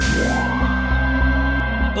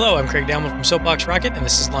Hello, I'm Craig Downwell from Soapbox Rocket, and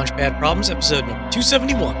this is Launchpad Problems, episode number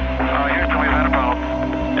 271. Houston, we've had a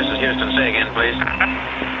problem. This is Houston. Say again, please.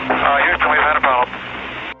 Houston, we've had a problem.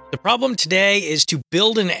 The problem today is to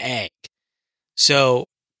build an egg. So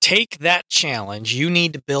take that challenge. You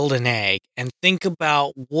need to build an egg and think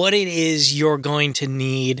about what it is you're going to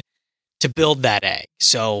need to build that egg.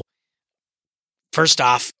 So first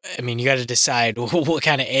off, you got to decide what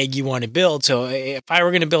kind of egg you want to build. So if I were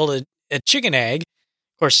going to build a chicken egg, of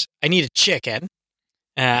course, I need a chicken.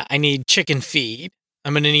 I need chicken feed.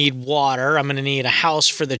 I'm going to need water. I'm going to need a house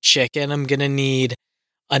for the chicken. I'm going to need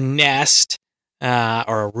a nest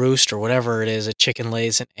or a roost or whatever it is a chicken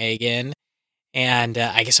lays an egg in. And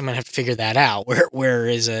I guess I'm going to have to figure that out. What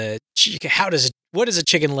does a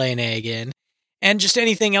chicken lay an egg in? And just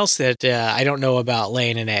anything else that I don't know about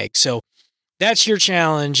laying an egg. So that's your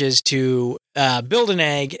challenge, is to build an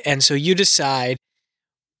egg. And so you decide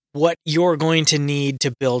what you're going to need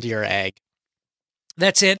to build your egg.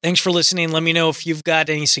 That's it. Thanks for listening. Let me know if you've got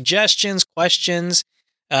any suggestions, questions,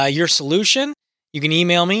 your solution. You can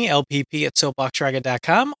email me,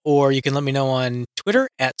 lpp@soapboxrocket.com, or you can let me know on Twitter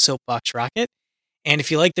 @soapboxrocket. And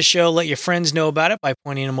if you like the show, let your friends know about it by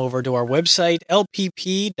pointing them over to our website,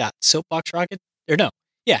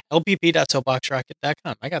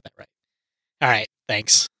 lpp.soapboxrocket.com. I got that right. All right.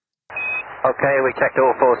 Thanks. Okay, we checked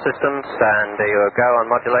all four systems, and you were go on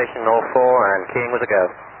modulation, all four, and keying was a go.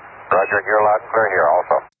 Roger, you're loud and clear here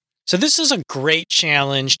also. So this is a great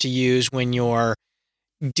challenge to use when you're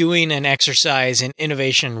doing an exercise in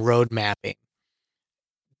innovation road mapping.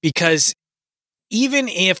 Because even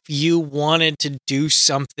if you wanted to do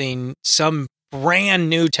something, some brand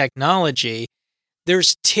new technology,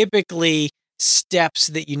 there's typically steps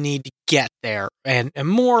that you need to get there. And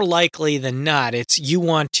more likely than not, it's you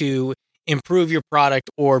want to improve your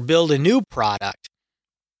product or build a new product.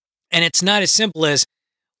 And it's not as simple as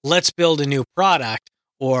let's build a new product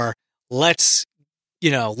or let's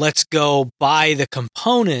go buy the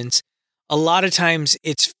components. A lot of times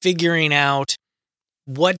it's figuring out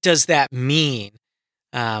what does that mean.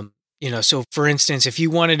 So for instance, if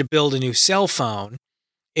you wanted to build a new cell phone,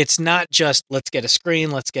 it's not just let's get a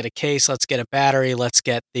screen, let's get a case, let's get a battery, let's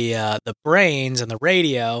get the brains and the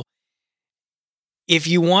radio. If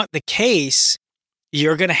you want the case,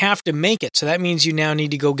 you're going to have to make it. So that means you now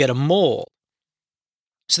need to go get a mold.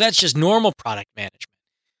 So that's just normal product management.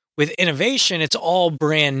 With innovation, it's all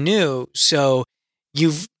brand new. So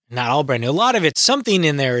not all brand new. A lot of it, something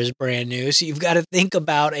in there is brand new. So you've got to think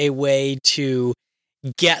about a way to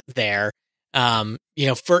get there.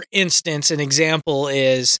 For instance, an example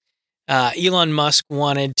is Elon Musk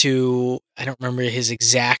wanted to, I don't remember his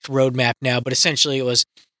exact roadmap now, but essentially it was,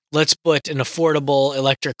 let's put an affordable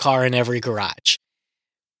electric car in every garage.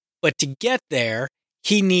 But to get there,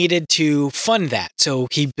 he needed to fund that. So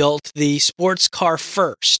he built the sports car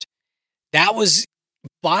first. That was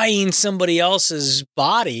buying somebody else's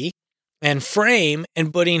body and frame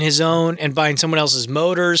and putting his own, and buying someone else's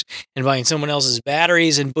motors and buying someone else's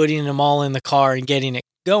batteries and putting them all in the car and getting it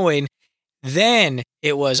going. Then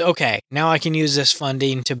it was, okay, now I can use this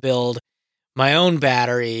funding to build my own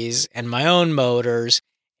batteries and my own motors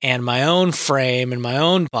and my own frame and my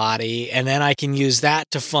own body. And then I can use that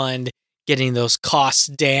to fund getting those costs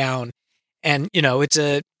down. And, it's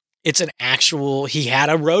an actual, he had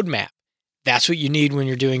a roadmap. That's what you need when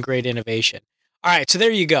you're doing great innovation. All right, so there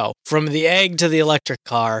you go. From the egg to the electric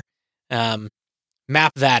car,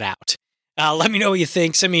 map that out. Let me know what you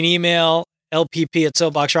think. Send me an email,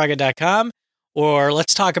 lpp@soapboxrocket.com, or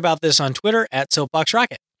let's talk about this on Twitter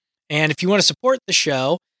 @soapboxrocket. And if you want to support the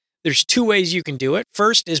show, there's two ways you can do it.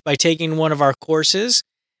 First is by taking one of our courses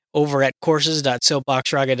over at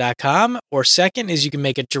courses.soapboxrocket.com, or second is you can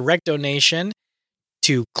make a direct donation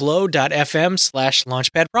to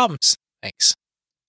glow.fm/launchpadproblems. Thanks.